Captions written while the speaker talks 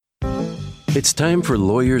It's time for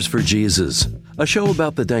Lawyers for Jesus, a show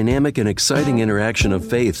about the dynamic and exciting interaction of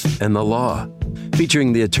faith and the law,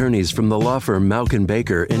 featuring the attorneys from the law firm Mauck &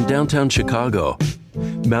 Baker in downtown Chicago.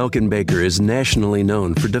 Mauck & Baker is nationally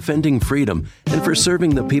known for defending freedom and for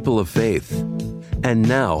serving the people of faith. And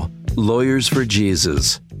now, Lawyers for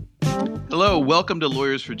Jesus. Hello, welcome to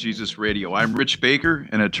Lawyers for Jesus Radio. I'm Rich Baker,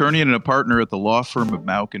 an attorney and a partner at the law firm of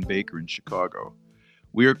Mauck & Baker in Chicago.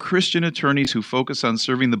 We are Christian attorneys who focus on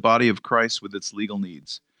serving the body of Christ with its legal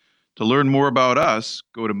needs. To learn more about us,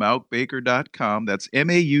 go to mauckbaker.com, that's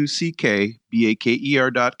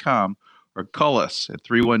MAUCKBAKER.com, or call us at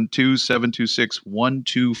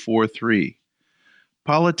 312-726-1243.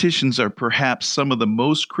 Politicians are perhaps some of the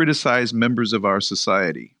most criticized members of our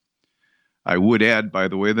society. I would add, by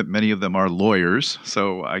the way, that many of them are lawyers,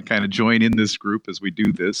 so I kind of join in this group as we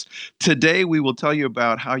do this. Today, we will tell you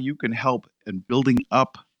about how you can help in building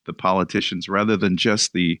up the politicians rather than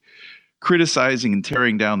just the criticizing and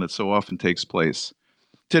tearing down that so often takes place.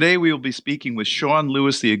 Today, we will be speaking with Sean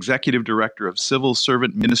Lewis, the Executive Director of Civil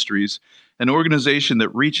Servant Ministries, an organization that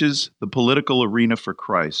reaches the political arena for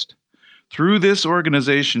Christ. Through this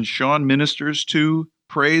organization, Sean ministers to,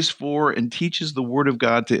 prays for, and teaches the Word of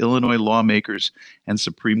God to Illinois lawmakers and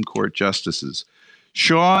Supreme Court justices.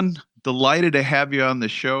 Sean, delighted to have you on the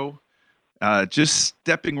show. Just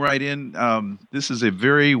stepping right in, this is a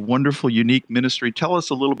very wonderful, unique ministry. Tell us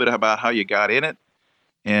a little bit about how you got in it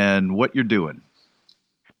and what you're doing.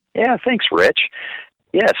 Yeah, thanks, Rich.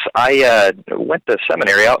 Yes, I went to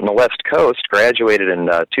seminary out on the West Coast, graduated in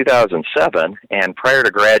 2007, and prior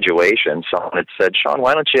to graduation, someone had said, Sean,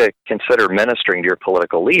 why don't you consider ministering to your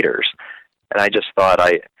political leaders? And I just thought,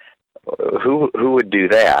 who would do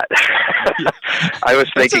that? I was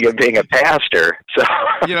thinking of being a pastor. So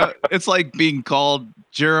it's like being called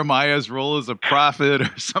Jeremiah's role as a prophet or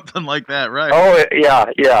something like that, right? Oh, yeah,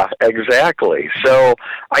 exactly. So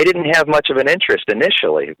I didn't have much of an interest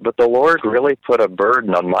initially, but the Lord really put a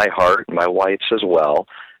burden on my heart, my wife's as well,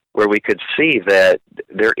 where we could see that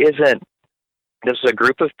this is a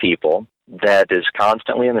group of people that is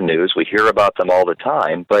constantly in the news. We hear about them all the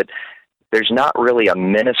time, but there's not really a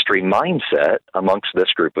ministry mindset amongst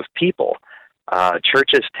this group of people.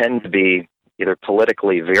 Churches tend to be either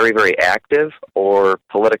politically very, very active or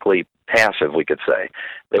politically passive, we could say.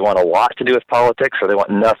 They want a lot to do with politics or they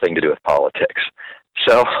want nothing to do with politics.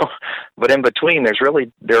 So, but in between,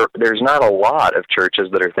 there's not a lot of churches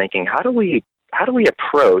that are thinking, how do we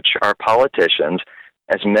approach our politicians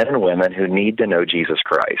as men and women who need to know Jesus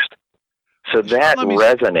Christ? So that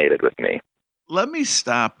resonated with me. Let me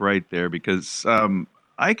stop right there because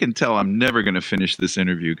I can tell I'm never going to finish this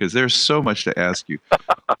interview because there's so much to ask you.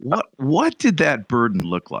 What did that burden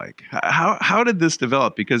look like? How did this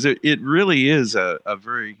develop? Because it really is a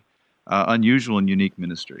very unusual and unique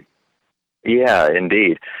ministry. Yeah,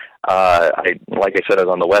 indeed. Like I said, I was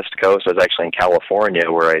on the West Coast. I was actually in California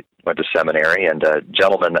where I went to seminary, and a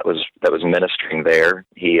gentleman that was ministering there,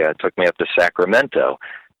 he took me up to Sacramento,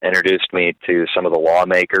 introduced me to some of the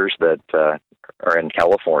lawmakers that are in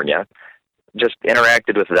California, just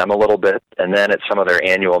interacted with them a little bit, and then at some of their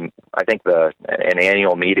annual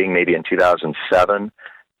meeting, maybe in 2007,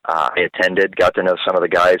 I attended, got to know some of the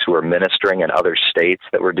guys who were ministering in other states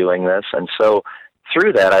that were doing this, and so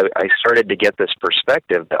through that, I started to get this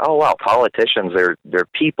perspective that, oh wow, politicians, they're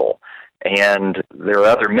people, and there are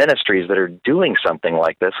other ministries that are doing something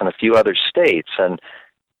like this in a few other states, and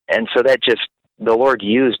so that just, the Lord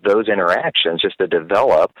used those interactions just to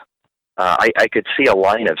develop. I could see a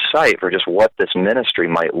line of sight for just what this ministry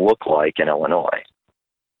might look like in Illinois.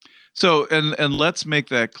 So, and let's make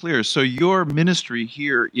that clear. So your ministry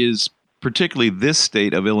here is particularly this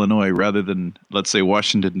state of Illinois rather than, let's say,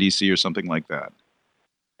 Washington, D.C. or something like that.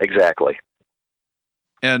 Exactly.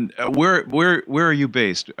 And where are you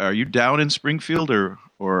based? Are you down in Springfield or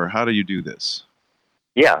how do you do this?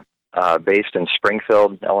 Yeah, based in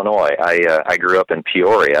Springfield, Illinois. I grew up in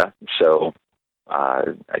Peoria, so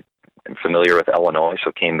I'm familiar with Illinois,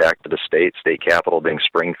 so came back to the state capital being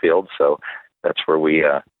Springfield, so that's where we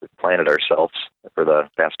planted ourselves for the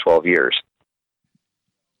past 12 years.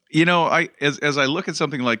 As I look at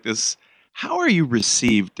something like this, how are you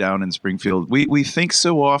received down in Springfield? We think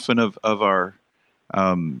so often of our,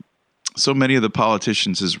 so many of the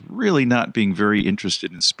politicians as really not being very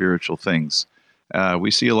interested in spiritual things. We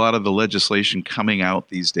see a lot of the legislation coming out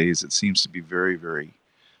these days. It seems to be very, very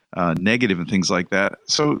negative and things like that.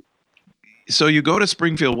 So you go to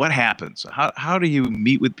Springfield. What happens? How do you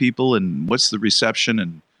meet with people, and what's the reception,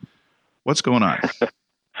 and what's going on?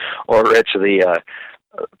 Well, Rich,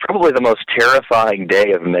 probably the most terrifying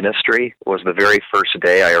day of ministry was the very first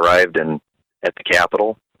day I arrived at the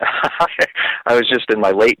Capitol. I was just in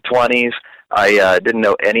my late 20s. I didn't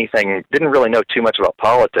really know too much about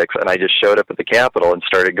politics, and I just showed up at the Capitol and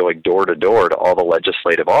started going door to door to all the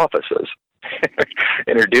legislative offices,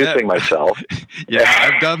 introducing myself. Yeah,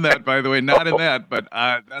 I've done that, by the way. Not in that, but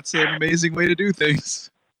that's an amazing way to do things.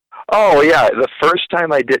 Oh, yeah. The first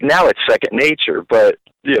time I did, now it's second nature, but,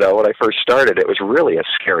 when I first started, it was really a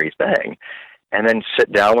scary thing. And then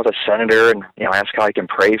sit down with a senator and, ask how I can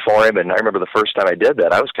pray for him. And I remember the first time I did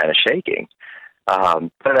that, I was kind of shaking.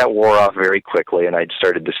 But that wore off very quickly, and I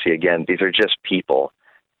started to see, again, these are just people.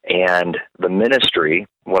 And the ministry,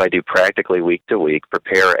 what I do practically week to week,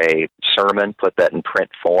 prepare a sermon, put that in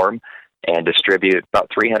print form, and distribute about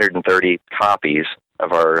 330 copies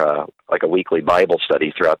of our, like a weekly Bible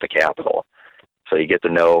study throughout the Capitol. So you get to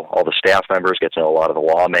know all the staff members, get to know a lot of the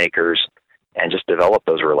lawmakers, and just develop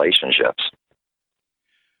those relationships.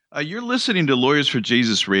 You're listening to Lawyers for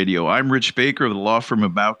Jesus Radio. I'm Rich Baker of the law firm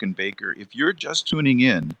of Mauck and Baker. If you're just tuning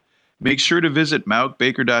in, make sure to visit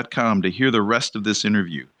mauckbaker.com to hear the rest of this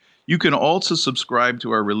interview. You can also subscribe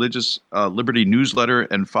to our Religious Liberty newsletter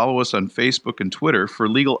and follow us on Facebook and Twitter for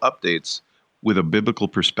legal updates with a biblical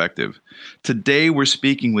perspective. Today, we're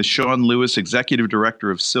speaking with Sean Lewis, Executive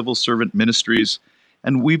Director of Civil Servant Ministries,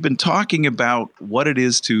 and we've been talking about what it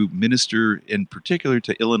is to minister, in particular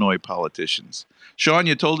to Illinois politicians. Sean,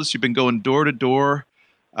 you told us you've been going door to door.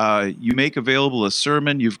 You make available a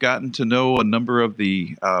sermon. You've gotten to know a number of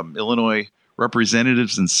the Illinois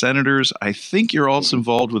representatives and senators. I think you're also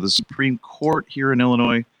involved with the Supreme Court here in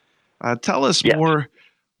Illinois. Tell us more.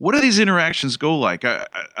 What do these interactions go like?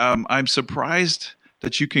 I'm surprised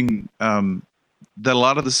that you can, that a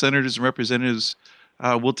lot of the senators and representatives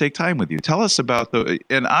will take time with you. Tell us about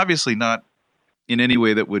and obviously not in any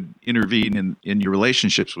way that would intervene in your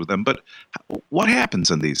relationships with them, but what happens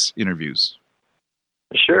in these interviews?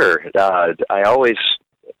 Sure. I always,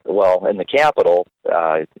 in the Capitol,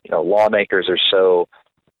 lawmakers are so,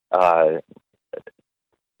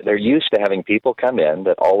 they're used to having people come in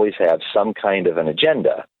that always have some kind of an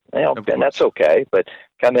agenda. And that's okay, but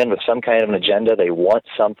come in with some kind of an agenda. They want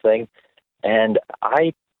something. And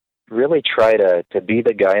I really try to be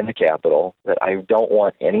the guy in the Capitol that I don't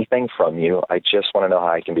want anything from you. I just want to know how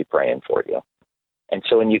I can be praying for you. And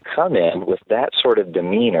so when you come in with that sort of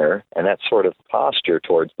demeanor and that sort of posture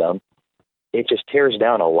towards them, it just tears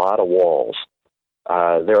down a lot of walls.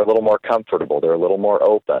 They're a little more comfortable. They're a little more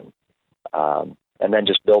open. And then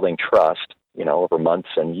just building trust, over months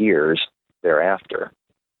and years thereafter.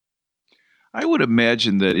 I would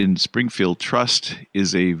imagine that in Springfield, trust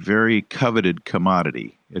is a very coveted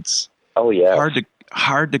commodity. It's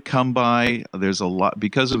hard to come by. There's a lot,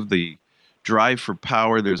 because of the drive for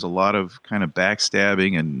power, there's a lot of kind of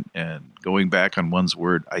backstabbing and going back on one's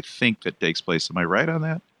word, I think, that takes place. Am I right on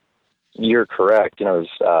that? You're correct.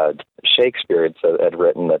 Shakespeare had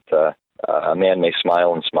written that a man may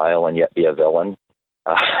smile and yet be a villain.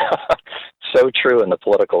 So true in the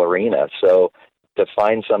political arena. So to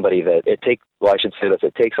find somebody that it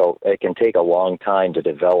can take a long time to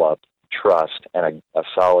develop trust and a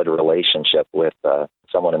solid relationship with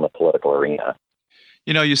someone in the political arena.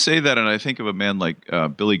 You say that, and I think of a man like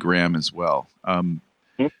Billy Graham as well.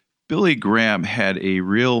 Billy Graham had a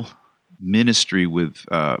real ministry with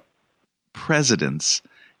presidents,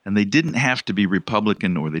 and they didn't have to be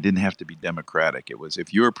Republican or they didn't have to be Democratic. It was,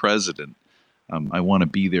 if you're president, I want to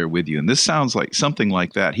be there with you. And this sounds like something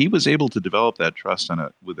like that. He was able to develop that trust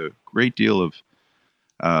with a great deal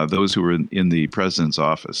of those who were in the president's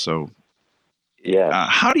office. So,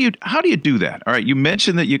 how do you do that? All right, you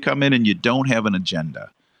mentioned that you come in and you don't have an agenda.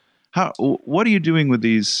 What are you doing with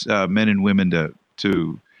these men and women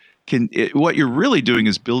what you're really doing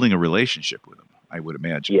is building a relationship with them, I would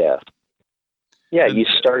imagine. Yeah, you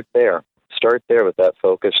start there. Start there with that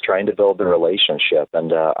focus, trying to build the relationship.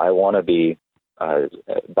 And I want to be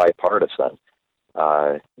bipartisan.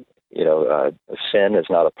 Sin is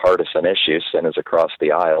not a partisan issue. Sin is across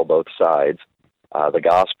the aisle, both sides. The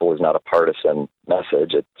gospel is not a partisan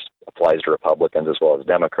message. It applies to Republicans as well as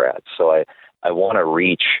Democrats. So I want to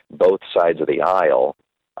reach both sides of the aisle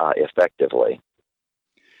effectively.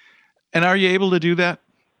 And are you able to do that?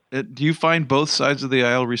 Do you find both sides of the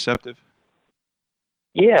aisle receptive?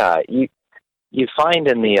 Yeah, you find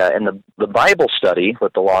in the Bible study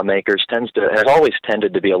with the lawmakers has always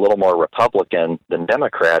tended to be a little more Republican than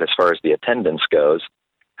Democrat as far as the attendance goes.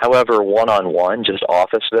 However, one-on-one, just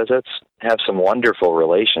office visits, have some wonderful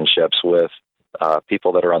relationships with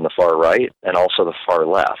people that are on the far right and also the far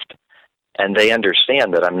left. And they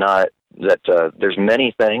understand that there's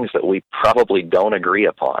many things that we probably don't agree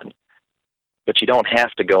upon. But you don't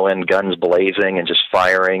have to go in guns blazing and just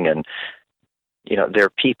firing. And they're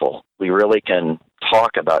people. We really can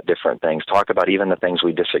talk about different things, talk about even the things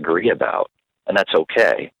we disagree about, and that's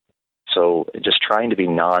okay. So just trying to be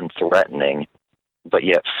non-threatening, but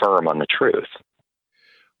yet firm on the truth.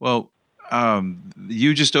 Well,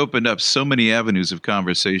 you just opened up so many avenues of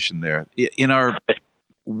conversation there. In our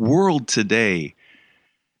world today,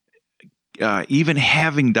 even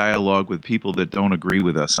having dialogue with people that don't agree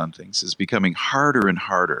with us on things is becoming harder and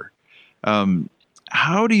harder.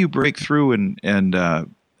 How do you break through and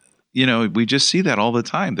we just see that all the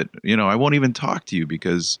time that, I won't even talk to you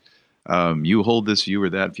because you hold this view or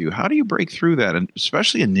that view. How do you break through that, and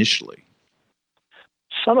especially initially?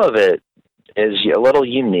 Some of it is a little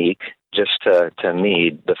unique just to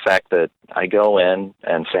me, the fact that I go in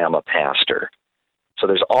and say I'm a pastor. So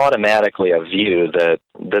there's automatically a view that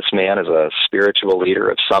this man is a spiritual leader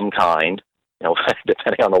of some kind.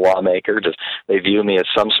 Depending on the lawmaker, they view me as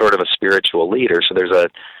some sort of a spiritual leader. So there's a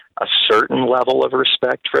certain level of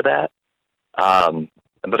respect for that.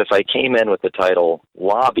 But if I came in with the title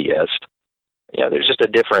lobbyist, there's just a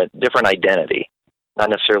different identity. Not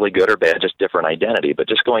necessarily good or bad, just different identity. But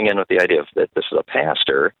just going in with the idea that this is a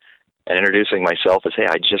pastor and introducing myself as, hey,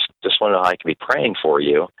 I just want to know how I can be praying for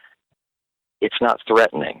you. It's not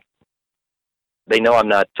threatening. They know I'm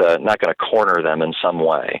not going to corner them in some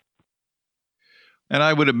way. And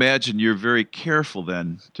I would imagine you're very careful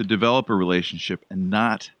then to develop a relationship and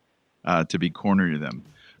not to be cornering them.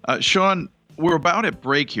 Sean, we're about at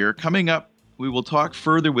break here. Coming up, we will talk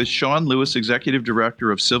further with Sean Lewis, Executive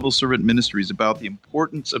Director of Civil Servant Ministries, about the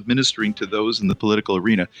importance of ministering to those in the political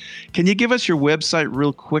arena. Can you give us your website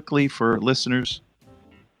real quickly for listeners?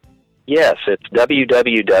 Yes, it's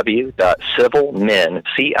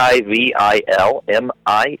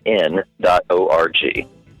www.civilmin.org.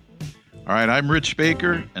 All right, I'm Rich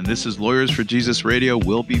Baker, and this is Lawyers for Jesus Radio.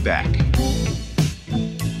 We'll be back.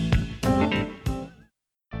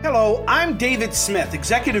 Hello, I'm David Smith,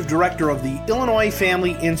 Executive Director of the Illinois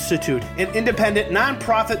Family Institute, an independent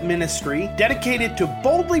nonprofit ministry dedicated to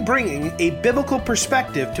boldly bringing a biblical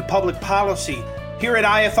perspective to public policy. Here at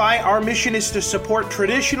IFI, our mission is to support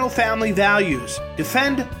traditional family values,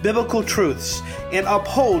 defend biblical truths, and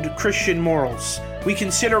uphold Christian morals. We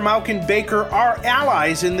consider Mauck & Baker our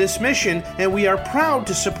allies in this mission, and we are proud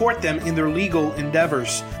to support them in their legal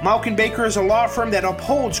endeavors. Mauck & Baker is a law firm that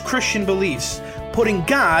upholds Christian beliefs, putting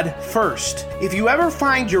God first. If you ever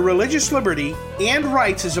find your religious liberty and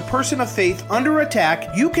rights as a person of faith under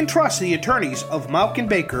attack, you can trust the attorneys of Mauck &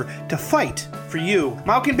 Baker to fight for you.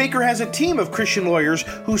 Mauck & Baker has a team of Christian lawyers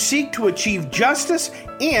who seek to achieve justice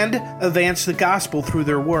and advance the gospel through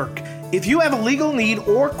their work. If you have a legal need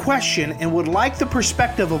or question and would like the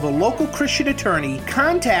perspective of a local Christian attorney,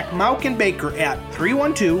 contact Mauck & Baker at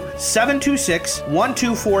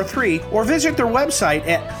 312-726-1243 or visit their website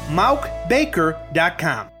at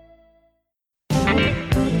mauckbaker.com.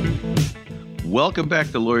 Welcome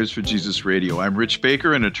back to Lawyers for Jesus Radio. I'm Rich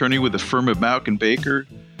Baker, an attorney with the firm of Mauck & Baker.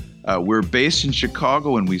 We're based in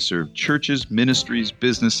Chicago, and we serve churches, ministries,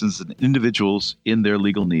 businesses, and individuals in their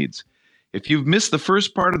legal needs. If you've missed the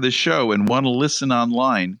first part of the show and want to listen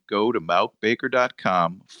online, go to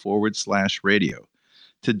mauckbaker.com/radio.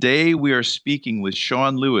 Today, we are speaking with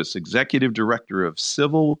Sean Lewis, Executive Director of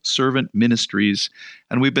Civil Servant Ministries,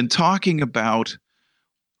 and we've been talking about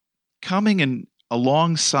coming in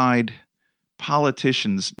alongside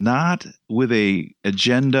politicians, not with a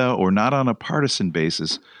agenda or not on a partisan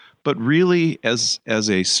basis, but really as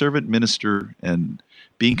a servant minister and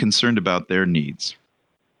being concerned about their needs.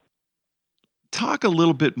 Talk a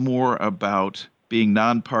little bit more about being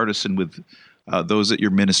nonpartisan with those that you're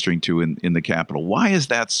ministering to in the Capitol. Why is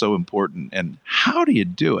that so important, and how do you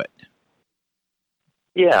do it?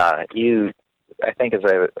 Yeah, I think as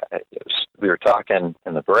we were talking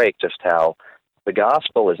in the break, just how the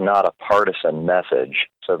gospel is not a partisan message.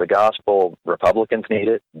 So the gospel, Republicans need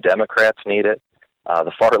it, Democrats need it,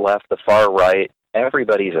 the far left, the far right,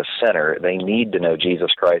 everybody's a sinner. They need to know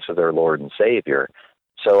Jesus Christ as their Lord and Savior.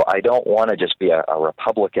 So I don't want to just be a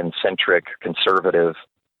Republican-centric, conservative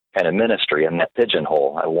kind of ministry in that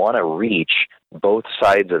pigeonhole. I want to reach both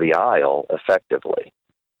sides of the aisle effectively.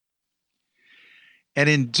 And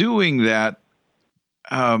in doing that,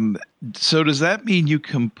 so does that mean you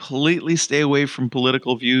completely stay away from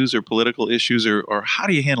political views or political issues, or how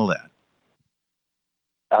do you handle that?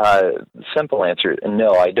 Simple answer,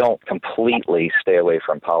 no, I don't completely stay away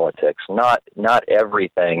from politics. Not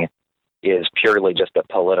everything is purely just a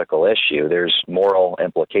political issue. There's moral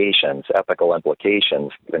implications, ethical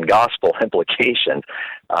implications, and gospel implications.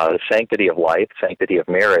 The sanctity of life, sanctity of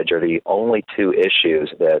marriage are the only two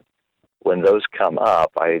issues that when those come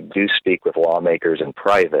up, I do speak with lawmakers in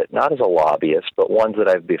private, not as a lobbyist, but ones that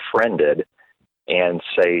I've befriended, and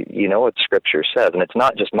say, you know what Scripture says. And it's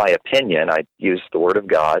not just my opinion. I use the Word of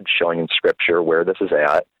God, showing in Scripture where this is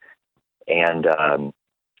at. And,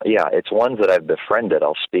 it's ones that I've befriended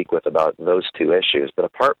I'll speak with about those two issues. But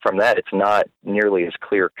apart from that, it's not nearly as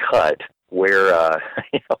clear-cut where,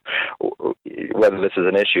 whether this is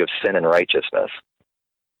an issue of sin and righteousness.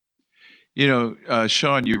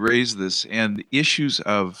 Sean, you raised this, and the issues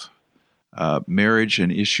of marriage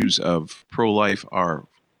and issues of pro-life are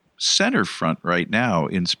center front right now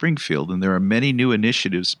in Springfield, and there are many new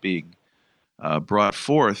initiatives being brought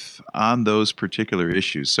forth on those particular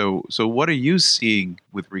issues. So what are you seeing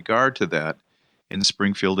with regard to that in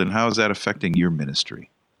Springfield, and how is that affecting your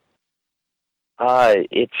ministry? I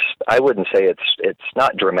wouldn't say it's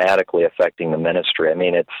not dramatically affecting the ministry. I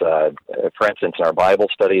mean, it's for instance, in our Bible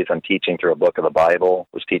studies, I'm teaching through a book of the Bible.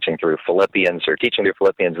 Was teaching through Philippians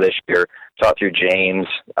this year. Taught through James,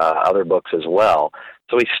 other books as well.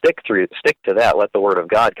 So we stick to that. Let the Word of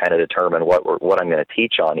God kind of determine what I'm going to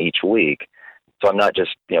teach on each week. So I'm not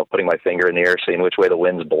just putting my finger in the air, seeing which way the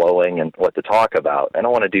wind's blowing and what to talk about. I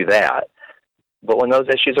don't want to do that. But when those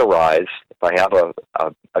issues arise, if I have a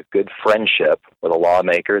good friendship with a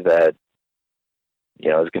lawmaker that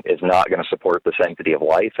is not going to support the sanctity of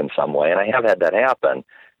life in some way, and I have had that happen,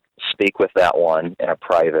 speak with that one in a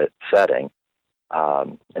private setting,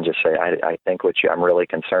 and just say, I think I'm really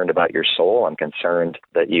concerned about your soul. I'm concerned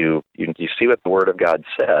that you see what the Word of God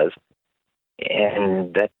says,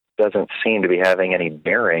 and that doesn't seem to be having any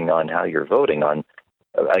bearing on how you're voting on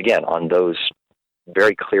those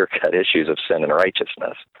very clear-cut issues of sin and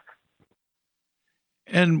righteousness.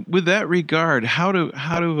 And with that regard, how do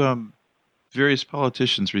various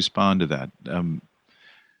politicians respond to that?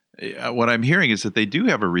 What I'm hearing is that they do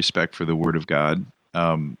have a respect for the Word of God,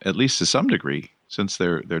 at least to some degree, since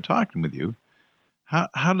they're talking with you.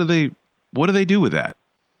 What do they do with that?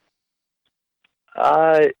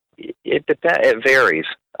 It depends. It varies.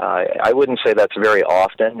 I wouldn't say that's very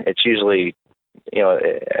often. It's usually,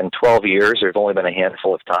 in 12 years, there's only been a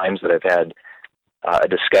handful of times that I've had a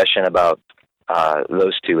discussion about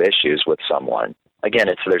those two issues with someone. Again,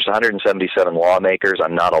 there's 177 lawmakers.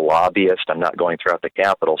 I'm not a lobbyist. I'm not going throughout the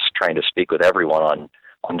Capitol trying to speak with everyone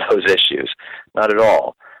on those issues. Not at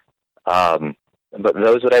all. But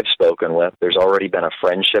those that I've spoken with, there's already been a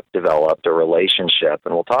friendship developed, a relationship,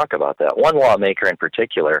 and we'll talk about that. One lawmaker in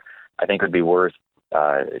particular, I think would be worth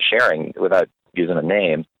sharing without using a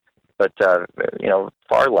name, but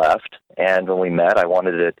far left. And when we met,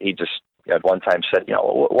 he just at one time said,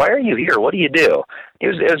 why are you here? What do you do?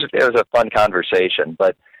 It was a fun conversation,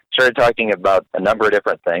 but started talking about a number of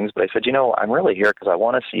different things. But I said, I'm really here because I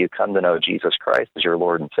want to see you come to know Jesus Christ as your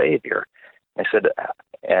Lord and Savior. I said,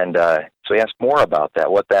 so he asked more about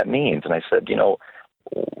that, what that means. And I said,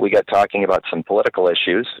 we got talking about some political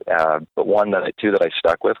issues, but two that I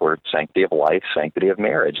stuck with were sanctity of life, sanctity of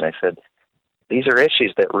marriage. And I said, these are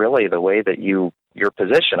issues that really, the way that your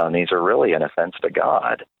position on these are really an offense to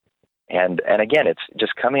God. And again, it's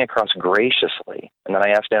just coming across graciously. And then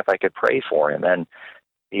I asked him if I could pray for him. And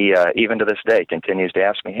he, even to this day, continues to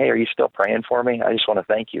ask me, hey, are you still praying for me? I just want to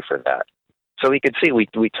thank you for that. So we could see we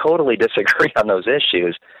totally disagree on those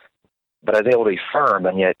issues, but I was able to be firm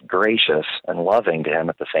and yet gracious and loving to him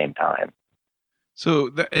at the same time.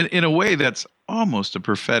 So in a way, that's almost a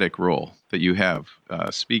prophetic role that you have,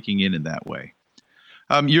 speaking in that way.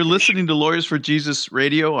 You're listening to Lawyers for Jesus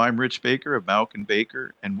Radio. I'm Rich Baker of Malkin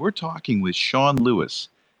Baker, and we're talking with Sean Lewis,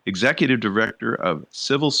 Executive Director of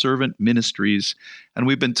Civil Servant Ministries, and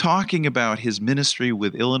we've been talking about his ministry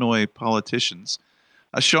with Illinois politicians.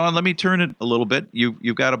 Sean, let me turn it a little bit.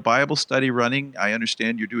 You've got a Bible study running. I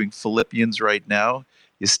understand you're doing Philippians right now.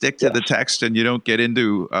 You stick to the text and you don't get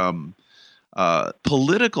into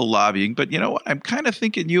political lobbying. But you know what? I'm kind of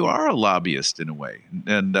thinking you are a lobbyist in a way.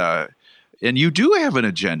 And you do have an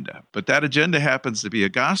agenda. But that agenda happens to be a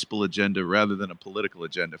gospel agenda rather than a political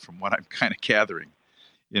agenda, from what I'm kind of gathering,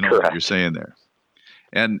 Correct. What you're saying there.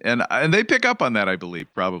 And they pick up on that, I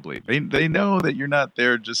believe, probably. They know that you're not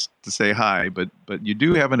there just to say hi, but you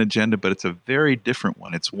do have an agenda, but it's a very different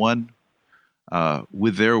one. It's one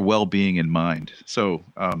with their well-being in mind. So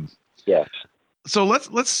yes. So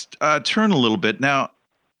let's turn a little bit now.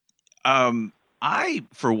 I,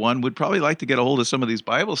 for one, would probably like to get a hold of some of these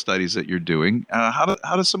Bible studies that you're doing. How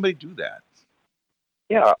does somebody do that?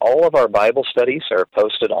 Yeah, all of our Bible studies are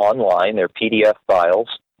posted online. They're PDF files.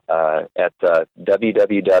 At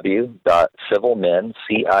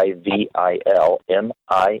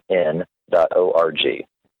www.civilmin.org.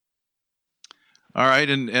 All right,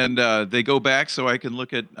 and they go back so I can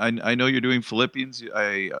look at. I know you're doing Philippians.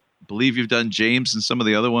 I believe you've done James and some of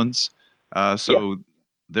the other ones. So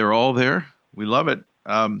they're all there. We love it.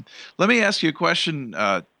 Let me ask you a question,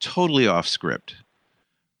 totally off script.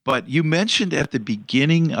 But you mentioned at the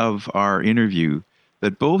beginning of our interview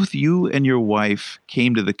that both you and your wife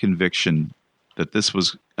came to the conviction that this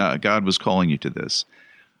was God was calling you to this.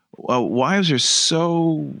 Well, wives are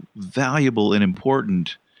so valuable and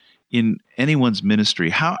important in anyone's ministry.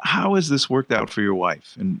 How has this worked out for your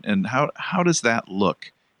wife, and how does that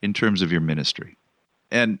look in terms of your ministry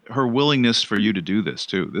and her willingness for you to do this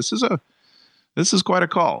too? This is quite a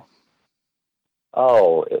call.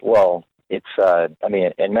 Oh, well, it's,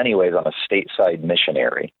 in many ways, I'm a stateside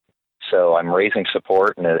missionary. So I'm raising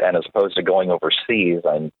support, and as opposed to going overseas,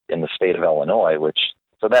 I'm in the state of Illinois,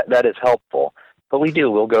 so that is helpful. But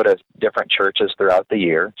we'll go to different churches throughout the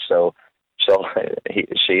year. So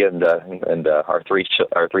she and our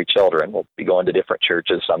three children will be going to different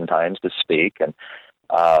churches sometimes to speak, and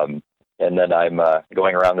then I'm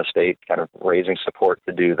going around the state, kind of raising support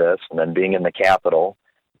to do this, and then being in the Capitol.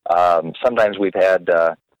 Sometimes we've had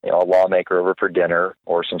a lawmaker over for dinner,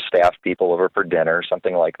 or some staff people over for dinner,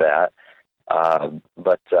 something like that.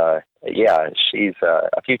 She's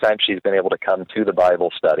a few times she's been able to come to the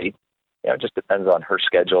Bible study. It just depends on her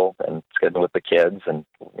schedule and schedule with the kids and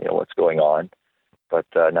what's going on. But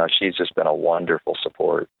no, she's just been a wonderful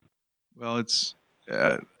support. Well, it's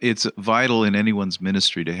vital in anyone's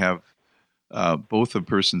ministry to have both the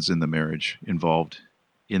persons in the marriage involved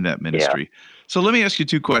in that ministry. Yeah. So let me ask you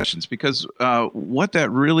two questions, because what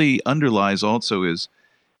that really underlies also is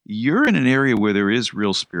you're in an area where there is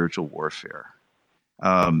real spiritual warfare,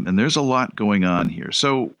 and there's a lot going on here.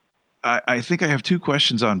 So I think I have two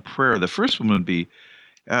questions on prayer. The first one would be,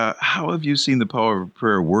 how have you seen the power of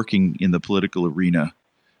prayer working in the political arena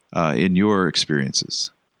in your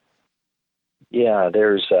experiences? Yeah,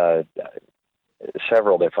 there's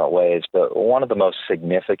several different ways, but one of the most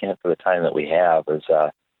significant for the time that we have is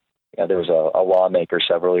there was a lawmaker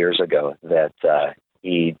several years ago that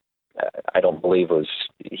he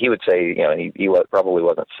would say he probably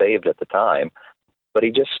wasn't saved at the time, but he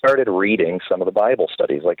just started reading some of the Bible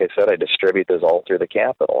studies. Like I said, I distribute those all through the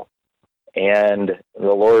Capitol. And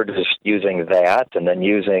the Lord is using that, and then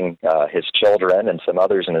using his children and some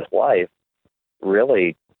others in his life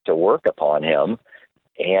really to work upon him.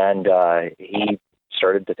 And he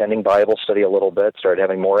started attending Bible study a little bit, started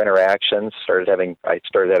having more interactions, I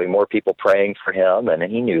started having more people praying for him, and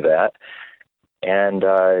he knew that. And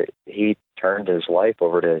he turned his life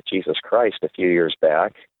over to Jesus Christ a few years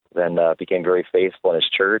back, then became very faithful in his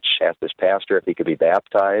church, asked his pastor if he could be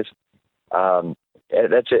baptized.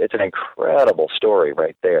 It's an incredible story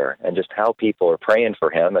right there, and just how people are praying for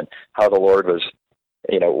him and how the Lord was,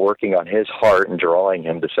 working on his heart and drawing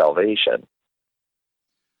him to salvation.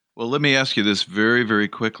 Well, let me ask you this very, very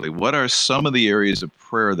quickly. What are some of the areas of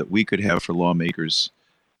prayer that we could have for lawmakers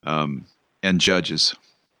and judges?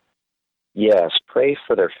 Yes, pray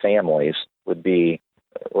for their families would be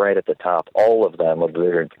right at the top. All of them, whether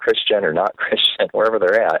they're Christian or not Christian, wherever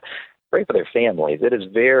they're at, pray for their families. It is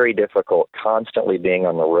very difficult constantly being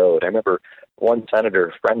on the road. I remember one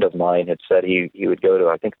senator friend of mine had said he would go to,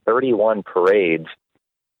 I think, 31 parades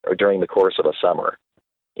during the course of a summer.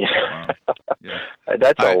 Wow. Yeah.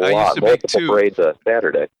 That's a lot. Multiple parades a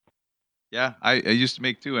Saturday. Yeah, I used to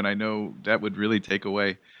make two, and I know that would really take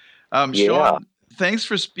away. Sean, thanks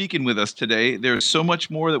for speaking with us today. There's so much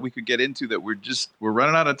more that we could get into that we're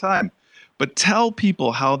running out of time. But tell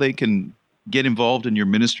people how they can get involved in your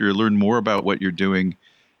ministry or learn more about what you're doing.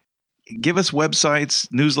 Give us websites,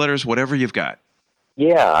 newsletters, whatever you've got.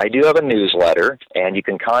 Yeah, I do have a newsletter, and you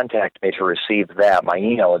can contact me to receive that. My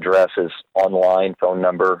email address is online, phone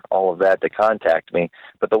number, all of that to contact me.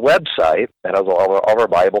 But the website that has all of our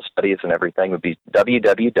Bible studies and everything would be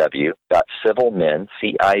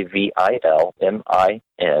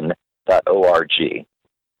www.civilmin.org.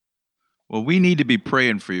 Well, we need to be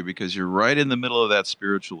praying for you because you're right in the middle of that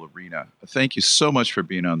spiritual arena. Thank you so much for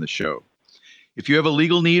being on the show. If you have a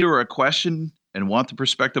legal need or a question and want the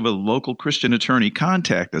perspective of a local Christian attorney,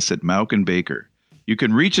 contact us at Mauck & Baker. You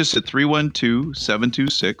can reach us at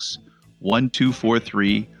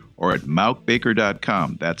 312-726-1243 or at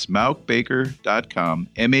mauckbaker.com. That's mauckbaker.com,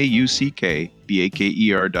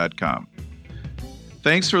 MAUCKBAKER.com.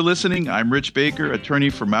 Thanks for listening. I'm Rich Baker, attorney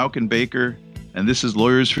for Mauck & Baker, and this is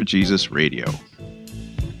Lawyers for Jesus Radio.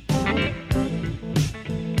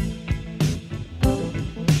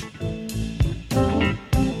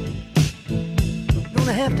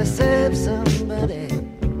 Have to serve somebody.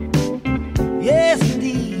 Yes,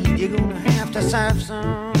 indeed, you're gonna have to serve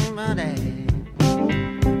somebody.